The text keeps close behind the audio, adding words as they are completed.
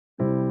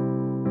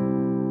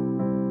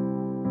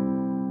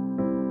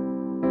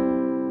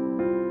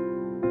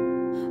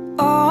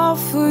all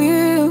for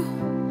you,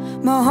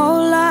 my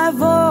whole life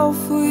all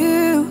for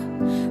you.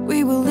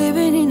 We were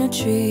living in a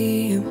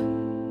dream.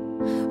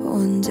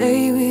 One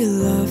day we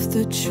loved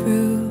the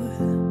truth.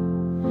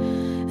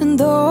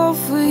 And all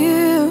for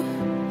you,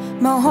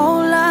 my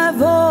whole life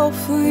all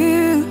for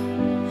you.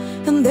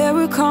 And there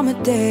will come a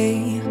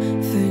day,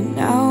 for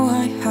now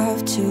I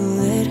have to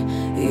let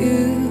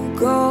you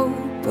go.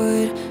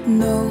 But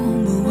no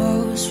more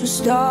walls will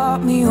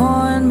stop me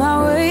on my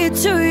way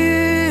to you.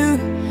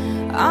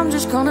 I'm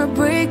just gonna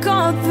break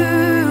on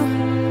through.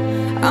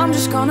 I'm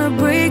just gonna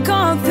break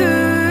on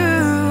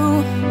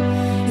through.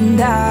 And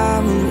I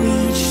will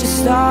reach the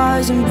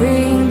stars and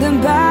bring them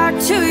back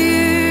to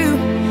you.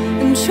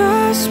 And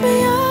trust me,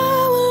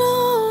 I will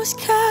always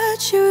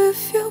catch you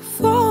if you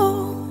fall.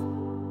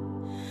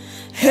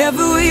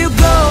 Everywhere you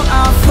go,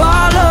 I'll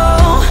follow.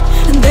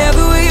 And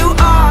everywhere you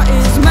are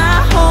is my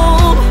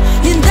home.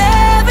 And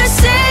every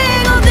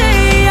single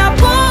day I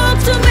want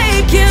to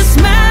make you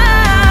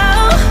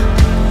smile.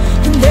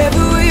 And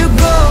everywhere you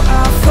go,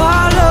 I'll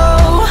follow.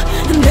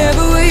 And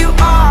everywhere you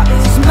are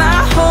is my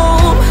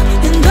home.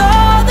 And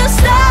all the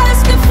stars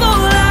can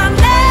fall, I'll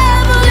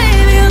never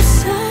leave your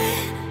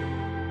side.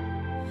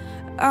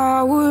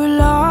 I would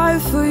lie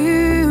for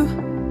you,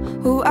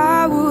 oh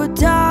I would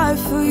die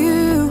for you.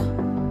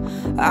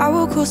 I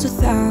will cross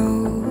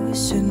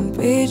 1,000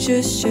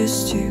 bridges just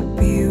to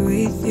be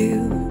with you.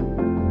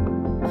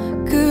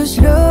 'Cause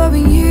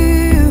loving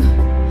you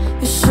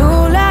is so